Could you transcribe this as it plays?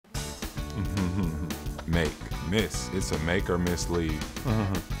Make, miss. It's a make or miss lead.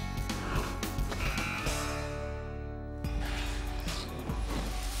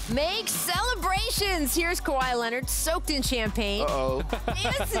 Make celebrations. Here's Kawhi Leonard, soaked in champagne,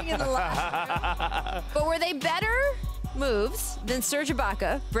 dancing in the locker room. But were they better moves than Serge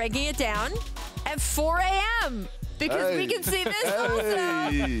Ibaka breaking it down at 4 a.m.? Because we can see this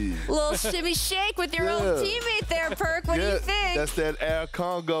also. Little shimmy shake with your old teammate there, Perk. What do you think? That's that Air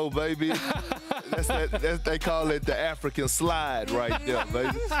Congo, baby. They call it the African slide right there,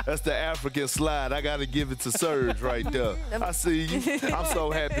 baby. That's the African slide. I got to give it to Serge right there. I see you. I'm so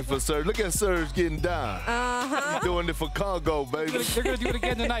happy for Serge. Look at Serge getting down. He's doing it for Congo, baby. They're going to do it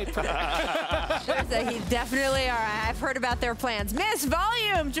again tonight. He definitely are. I've heard about their plans. Miss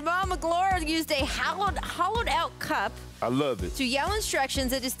volume. Jamaal Magloire used a hollowed out cup. I love it. To yell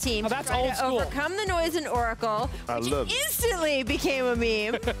instructions at his team that's to try old to school. overcome the noise in Oracle, which instantly became a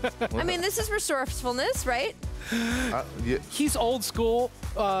meme. I mean, this is resourcefulness, right? Yeah. He's old school.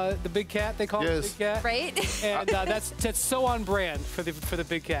 The big cat, they call him the big cat. Right? And that's so on brand for the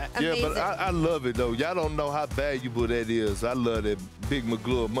big cat. Amazing. Yeah, but I love it, though. Y'all don't know how valuable that is. I love that Big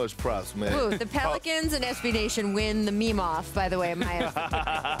Magloire. Much props, man. Ooh, the Pelicans and SB Nation win the meme off, by the way, in my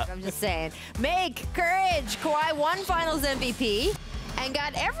I'm just saying. Make courage. Kawhi won Finals MVP and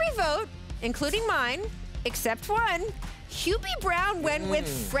got every vote, including mine, except one. Hubie Brown went with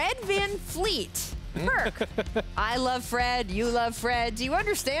Fred VanVleet. Perk. I love Fred. You love Fred. Do you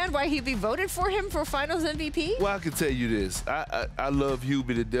understand why Hubie voted for him for Finals MVP? Well, I can tell you this. I love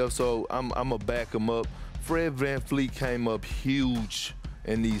Hubie to death, so I'm going to back him up. Fred VanVleet came up huge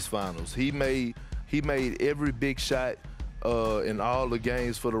in these finals. He made every big shot in all the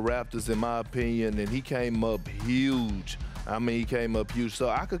games for the Raptors, in my opinion, and he came up huge. I mean, he came up huge. So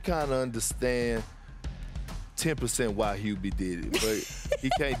I could kind of understand 10% why Hubie did it, but he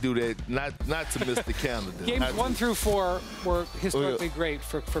can't do that. Not to Mr. Canada. Games 1 through 4 were historically great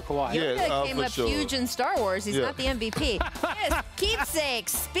for Kawhi. Yoda came up huge in Star Wars. He's not the MVP. Yes,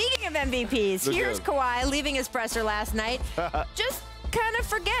 keepsakes. Speaking of MVPs, here's Kawhi leaving his presser last night. Just kind of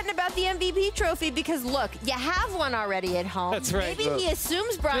forgetting about the MVP trophy because, look, you have one already at home. That's right. Maybe he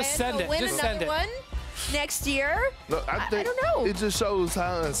assumes Brian will win another one next year. Look, I don't know. It just shows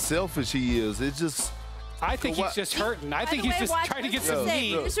how unselfish he is. It just... I think he's just hurting. I think he's just trying to get some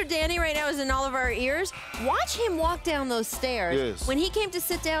lead. Mr. Danny right now is in all of our ears. Watch him walk down those stairs. Yes. When he came to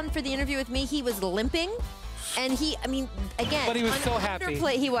sit down for the interview with me, he was limping. And I mean, again, but he was so happy.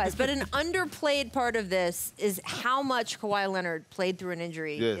 He was. But an underplayed part of this is how much Kawhi Leonard played through an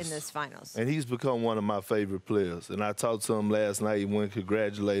injury in this finals. And he's become one of my favorite players. And I talked to him last night. He went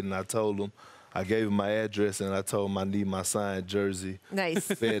congratulating. I told him. I gave him my address, and I told him I need my signed jersey. Nice.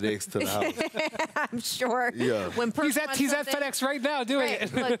 FedEx to the house. I'm sure. Yeah. When he's at FedEx right now doing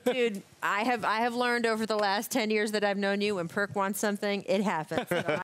it. Look, dude, I have learned over the last 10 years that I've known you, when Perk wants something, it happens. So